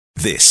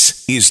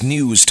This is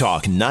News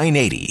Talk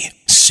 980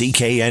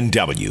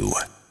 CKNW.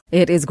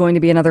 It is going to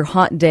be another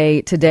hot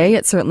day today.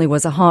 It certainly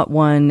was a hot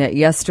one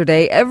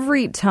yesterday.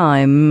 Every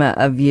time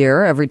of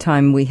year, every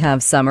time we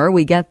have summer,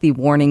 we get the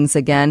warnings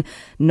again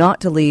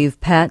not to leave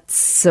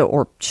pets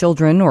or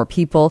children or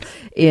people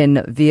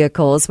in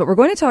vehicles. But we're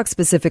going to talk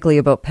specifically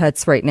about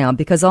pets right now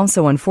because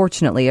also,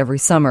 unfortunately, every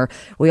summer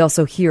we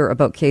also hear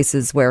about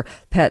cases where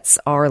pets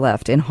are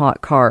left in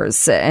hot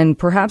cars. And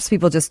perhaps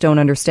people just don't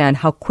understand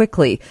how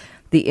quickly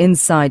the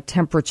inside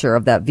temperature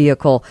of that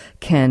vehicle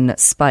can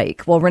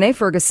spike. Well, Renee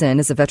Ferguson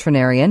is a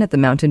veterinarian at the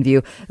Mountain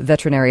View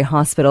Veterinary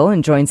Hospital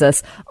and joins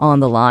us on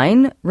the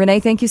line. Renee,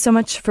 thank you so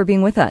much for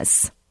being with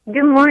us.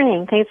 Good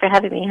morning. Thanks for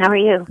having me. How are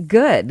you?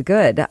 Good.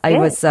 I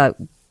was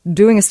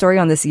doing a story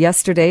on this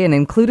yesterday and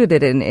included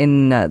it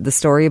in the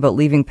story about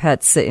leaving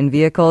pets in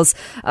vehicles.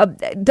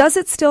 Does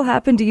it still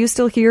happen? Do you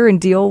still hear and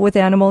deal with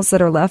animals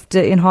that are left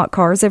in hot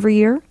cars every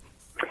year?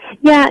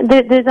 Yeah,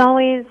 there's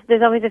always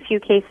a few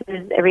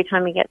cases every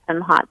time we get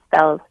some hot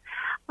spells.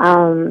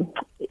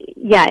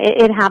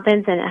 It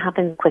happens, and it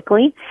happens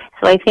quickly.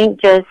 So I think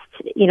just,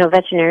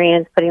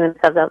 veterinarians putting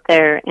themselves out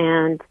there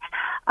and,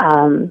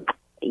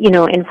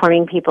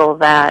 informing people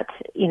that,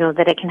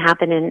 that it can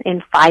happen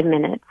in 5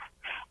 minutes,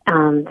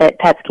 that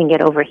pets can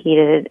get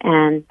overheated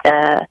and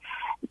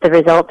the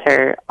results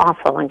are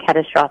awful and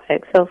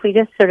catastrophic. So if we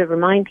just sort of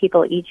remind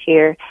people each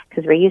year,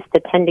 because we're used to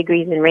 10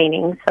 degrees and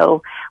raining,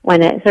 so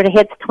when it sort of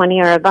hits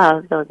 20 or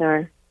above, those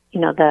are,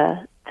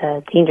 the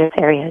dangerous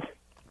areas.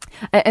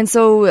 And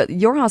so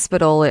your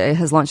hospital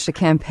has launched a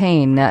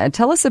campaign.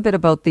 Tell us a bit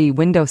about the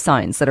window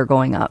signs that are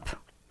going up.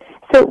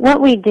 So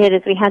what we did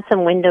is we had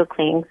some window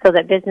clings so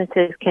that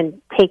businesses can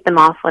take them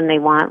off when they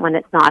want, when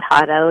it's not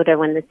hot out or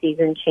when the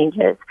season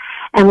changes.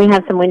 And we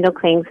have some window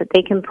clings that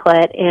they can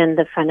put in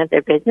the front of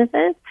their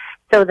businesses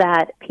so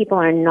that people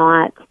are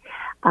not,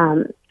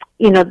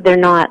 they're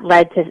not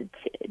led to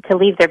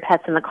leave their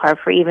pets in the car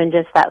for even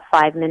just that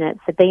 5 minutes,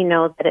 that they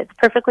know that it's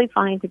perfectly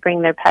fine to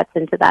bring their pets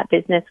into that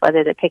business,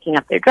 whether they're picking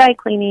up their dry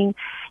cleaning,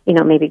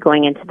 maybe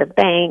going into the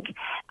bank.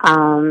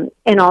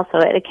 And also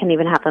it can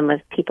even happen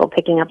with people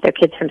picking up their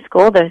kids from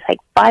school. There's like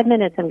 5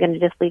 minutes, I'm going to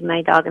just leave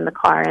my dog in the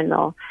car, and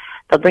they'll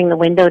bring the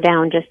window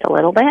down just a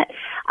little bit.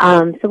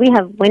 So we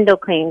have window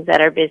clings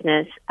at our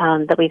business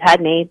that we've had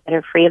made that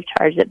are free of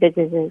charge that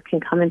businesses can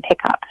come and pick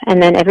up.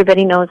 And then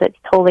everybody knows it's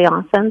totally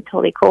awesome,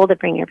 totally cool to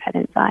bring your pet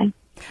inside.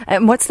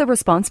 And what's the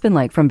response been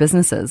like from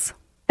businesses?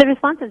 The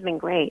response has been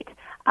great.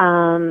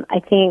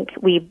 I think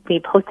we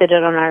posted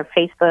it on our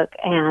Facebook,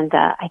 and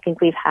I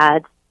think we've had,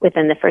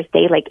 within the first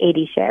day, like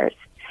 80 shares,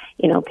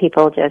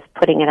 people just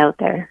putting it out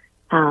there.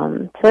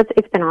 So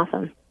it's been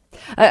awesome.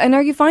 And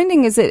are you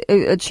finding, is it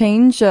a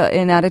change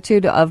in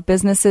attitude of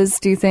businesses,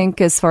 do you think,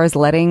 as far as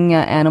letting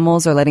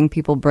animals or letting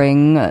people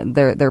bring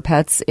their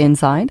pets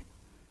inside?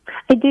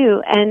 I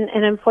do,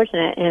 and I'm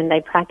fortunate, and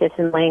I practice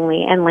in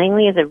Langley, and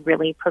Langley is a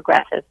really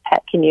progressive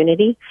pet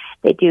community.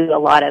 They do a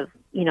lot of,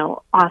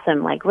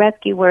 awesome,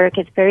 rescue work.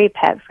 It's very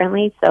pet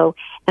friendly, so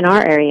in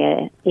our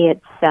area,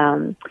 it's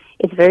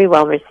very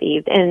well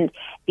received. And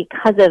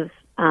because of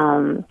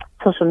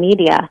social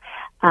media,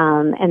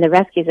 and the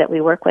rescues that we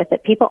work with,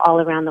 that people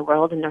all around the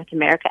world in North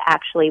America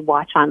actually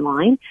watch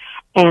online,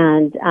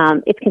 and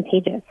it's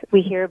contagious.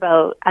 We hear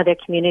about other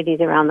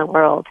communities around the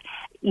world,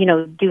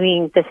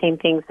 doing the same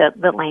things that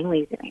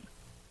Langley's doing.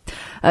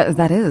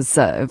 That is,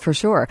 for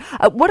sure.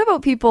 What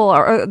about people?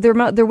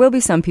 There will be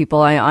some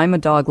people. I'm a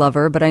dog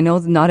lover, but I know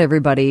not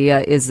everybody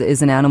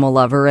is an animal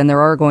lover, and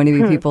there are going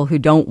to be people who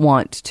don't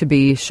want to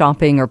be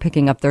shopping or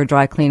picking up their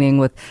dry cleaning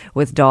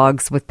with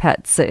dogs, with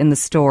pets in the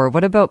store.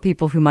 What about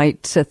people who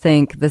might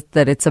think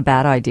that it's a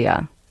bad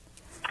idea?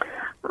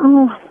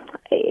 Oh,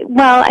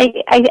 well,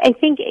 I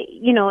think,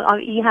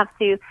 you have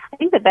to, I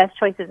think the best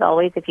choice is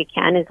always, if you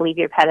can, is leave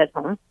your pet at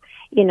home,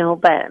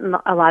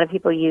 but a lot of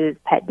people use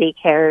pet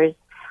daycares,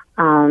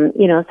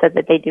 so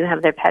that they do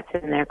have their pets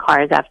in their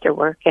cars after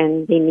work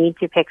and they need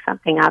to pick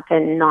something up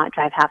and not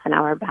drive half an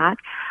hour back.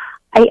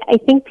 I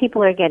think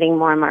people are getting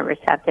more and more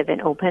receptive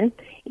and open,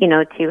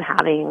 to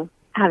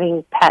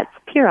having pets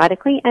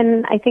periodically.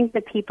 And I think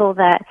the people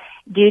that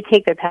do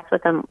take their pets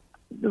with them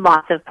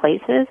lots of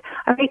places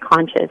are very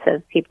conscious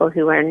of people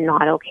who are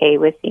not okay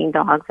with seeing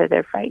dogs or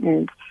they're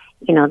frightened,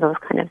 those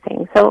kind of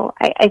things. So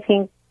I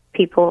think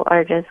people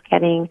are just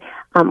getting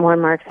more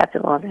and more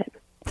acceptable of it.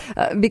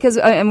 Because,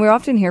 and we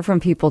often hear from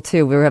people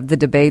too, we have the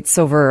debates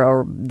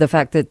over the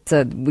fact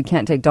that we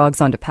can't take dogs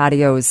onto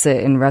patios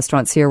in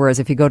restaurants here, whereas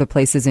if you go to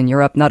places in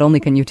Europe, not only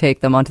can you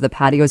take them onto the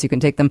patios, you can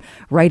take them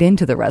right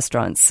into the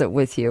restaurants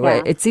with you.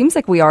 Yeah. It seems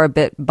like we are a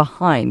bit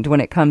behind when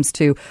it comes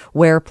to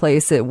where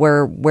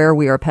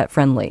we are pet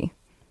friendly.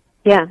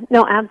 Yeah,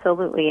 no,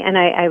 absolutely. And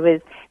I was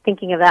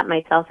thinking of that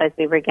myself as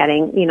we were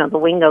getting, the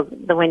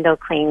window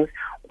clings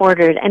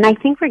ordered. And I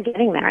think we're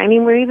getting there. I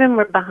mean,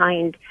 we're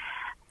behind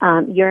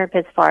Europe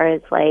as far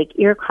as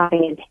ear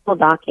cuffing and tail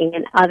docking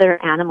and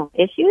other animal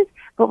issues,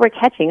 but we're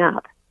catching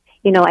up.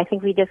 I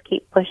think we just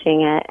keep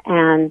pushing it,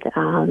 and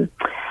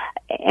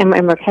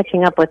we're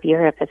catching up with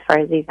Europe as far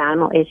as these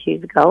animal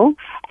issues go.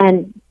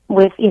 And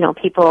with,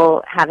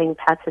 people having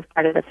pets as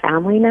part of the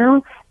family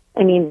now,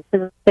 I mean,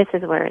 this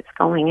is where it's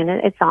going, and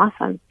it's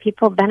awesome.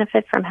 People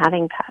benefit from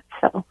having pets.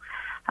 So,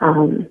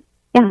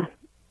 yeah.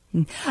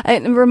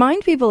 And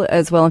remind people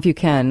as well, if you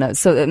can.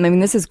 So, I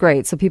mean, this is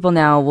great. So people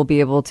now will be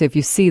able to, if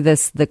you see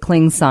the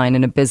cling sign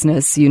in a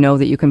business, you know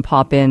that you can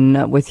pop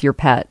in with your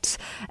pet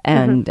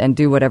and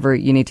do whatever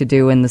you need to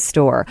do in the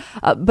store.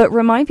 But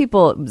remind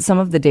people some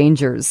of the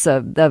dangers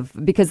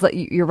because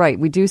you're right.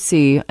 We do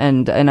see,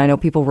 and I know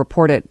people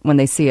report it when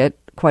they see it.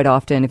 Quite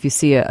often, if you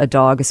see a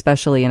dog,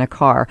 especially in a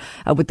car,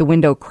 with the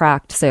window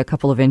cracked, say, a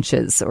couple of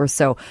inches or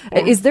so.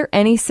 Yeah. Is there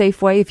any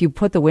safe way, if you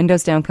put the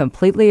windows down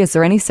completely, is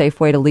there any safe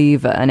way to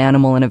leave an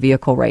animal in a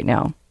vehicle right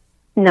now?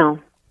 No.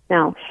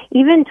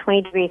 Even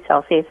 20 degrees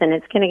Celsius, and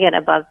it's going to get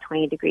above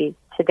 20 degrees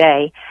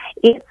today,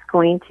 it's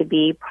going to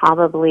be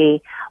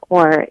probably,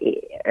 or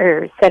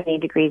 70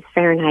 degrees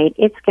Fahrenheit,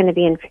 it's going to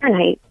be in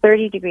Fahrenheit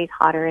 30 degrees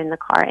hotter in the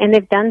car. And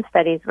they've done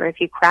studies where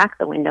if you crack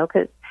the window,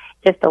 because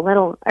just a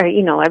little, or,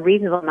 a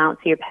reasonable amount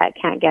so your pet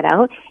can't get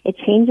out, it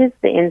changes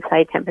the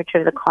inside temperature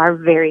of the car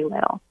very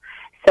little.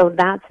 So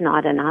that's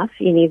not enough.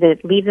 You need to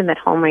leave them at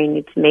home, or you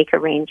need to make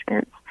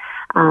arrangements,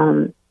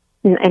 and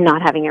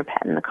not having your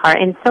pet in the car.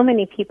 And so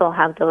many people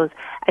have those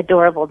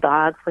adorable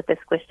dogs with the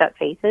squished up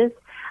faces,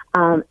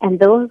 and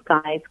those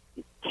guys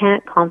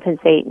can't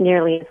compensate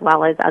nearly as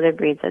well as other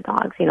breeds of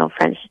dogs,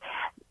 French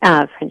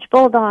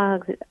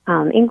bulldogs,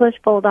 English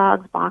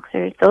bulldogs,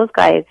 boxers. Those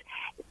guys,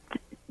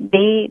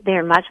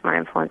 they're much more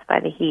influenced by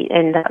the heat,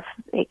 and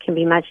it can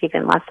be much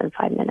even less than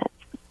 5 minutes.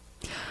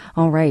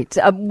 All right.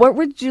 What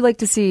would you like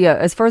to see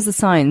as far as the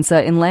signs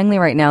in Langley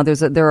right now?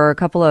 There are a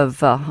couple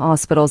of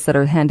hospitals that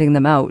are handing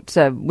them out.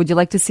 Would you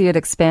like to see it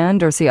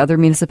expand, or see other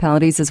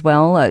municipalities as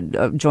well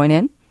join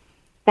in?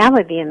 That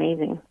would be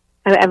amazing.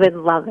 I would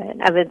love it.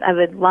 I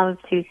would love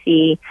to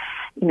see,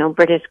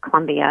 British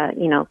Columbia,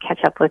 catch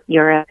up with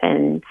Europe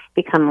and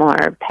become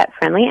more pet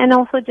friendly, and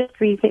also just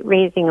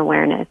raising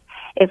awareness.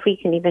 If we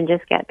can even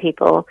just get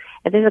people,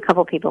 if there's a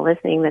couple people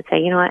listening that say,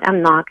 you know what,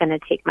 I'm not going to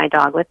take my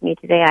dog with me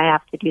today, I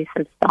have to do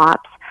some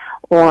stops,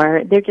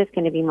 or they're just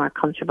going to be more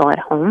comfortable at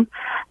home,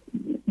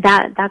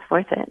 that's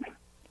worth it.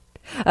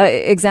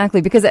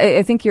 Exactly, because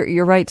I think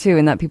you're right too,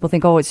 in that people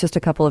think, it's just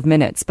a couple of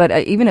minutes. But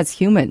even as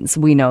humans,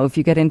 we know if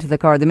you get into the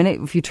car,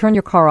 if you turn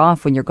your car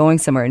off when you're going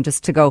somewhere, and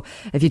just to go,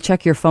 if you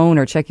check your phone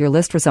or check your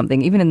list for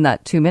something, even in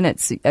that 2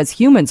 minutes, as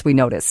humans, we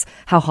notice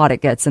how hot it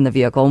gets in the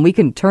vehicle, and we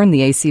can turn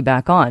the AC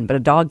back on, but a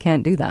dog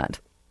can't do that.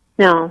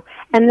 No,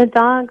 and the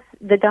dogs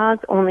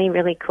only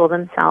really cool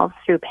themselves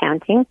through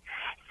panting,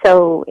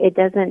 so it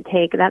doesn't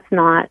take very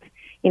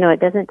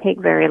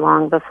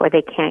long before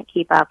they can't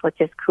keep up with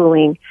just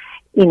cooling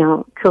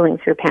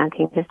through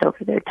panting just over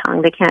their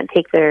tongue. They can't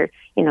take their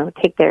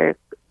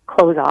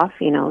clothes off,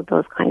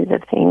 those kinds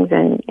of things,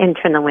 and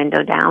turn the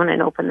window down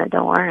and open the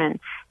door. And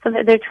so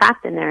they're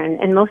trapped in there.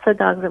 And most of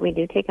the dogs that we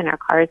do take in our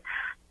cars,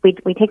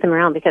 we take them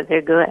around because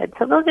they're good.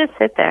 So they'll just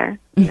sit there,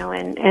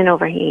 and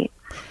overheat.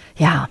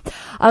 Yeah.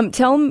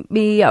 Tell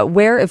me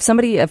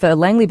if a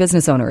Langley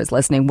business owner is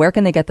listening, where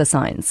can they get the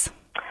signs?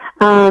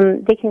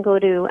 They can go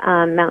to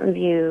Mountain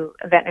View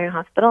Veterinary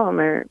Hospital,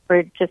 and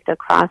we're just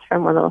across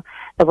from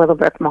the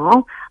Willowbrook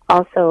Mall.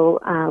 Also,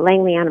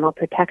 Langley Animal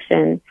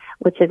Protection,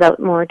 which is out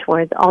more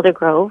towards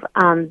Aldergrove,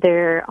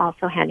 they're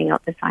also handing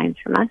out the signs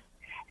from us.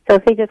 So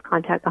if they just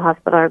contact the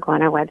hospital or go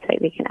on our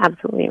website, we can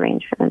absolutely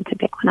arrange for them to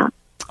pick one up.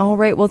 All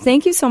right. Well,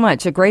 thank you so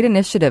much. A great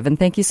initiative, and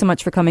thank you so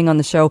much for coming on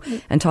the show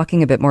and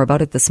talking a bit more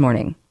about it this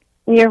morning.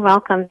 You're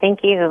welcome.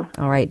 Thank you.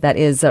 All right. That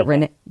is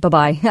Renee.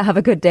 Bye-bye. Have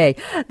a good day.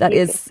 That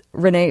is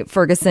Renee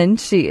Ferguson.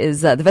 She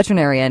is the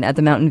veterinarian at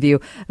the Mountain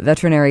View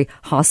Veterinary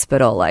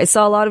Hospital. I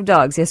saw a lot of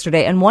dogs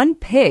yesterday and one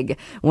pig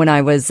when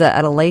I was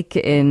at a lake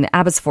in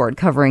Abbotsford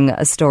covering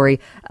a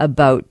story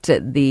about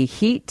the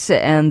heat,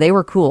 and they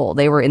were cool.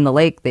 They were in the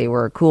lake. They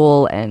were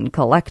cool and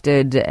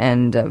collected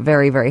and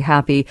very, very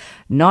happy.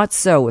 Not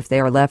so if they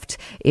are left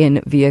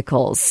in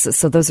vehicles.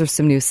 So those are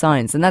some new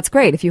signs, and that's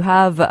great. If you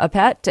have a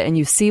pet and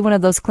you see one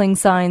of those cling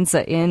signs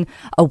in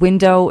a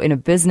window in a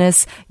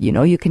business,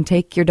 you can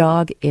take your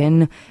dog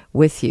in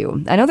with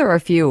you. I know there are a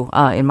few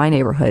in my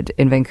neighborhood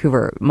in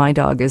Vancouver. My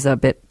dog is a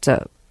bit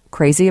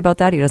crazy about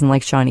that. He doesn't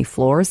like shiny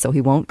floors, so he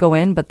won't go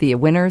in. But the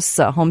Winners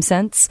Home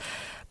Sense,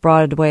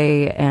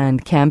 Broadway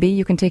and Cambie,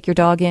 you can take your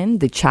dog in.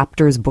 The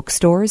Chapters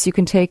bookstores, you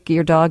can take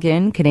your dog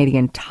in.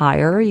 Canadian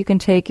Tire, you can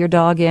take your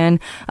dog in.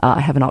 I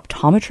have an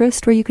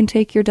optometrist where you can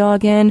take your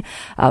dog in.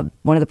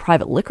 One of the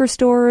private liquor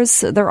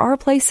stores. There are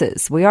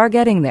places. We are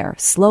getting there.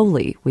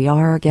 Slowly, we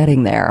are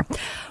getting there.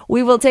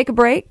 We will take a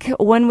break.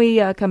 When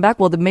we come back,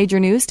 the major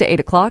news to 8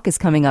 o'clock is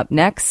coming up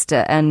next.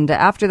 And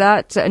after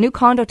that, a new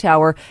condo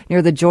tower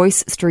near the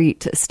Joyce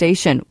Street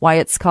station, why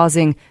it's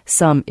causing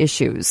some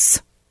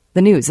issues.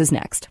 The news is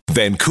next.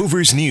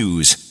 Vancouver's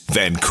News,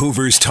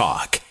 Vancouver's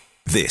Talk.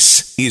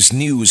 This is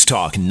News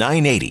Talk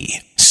 980,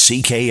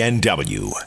 CKNW.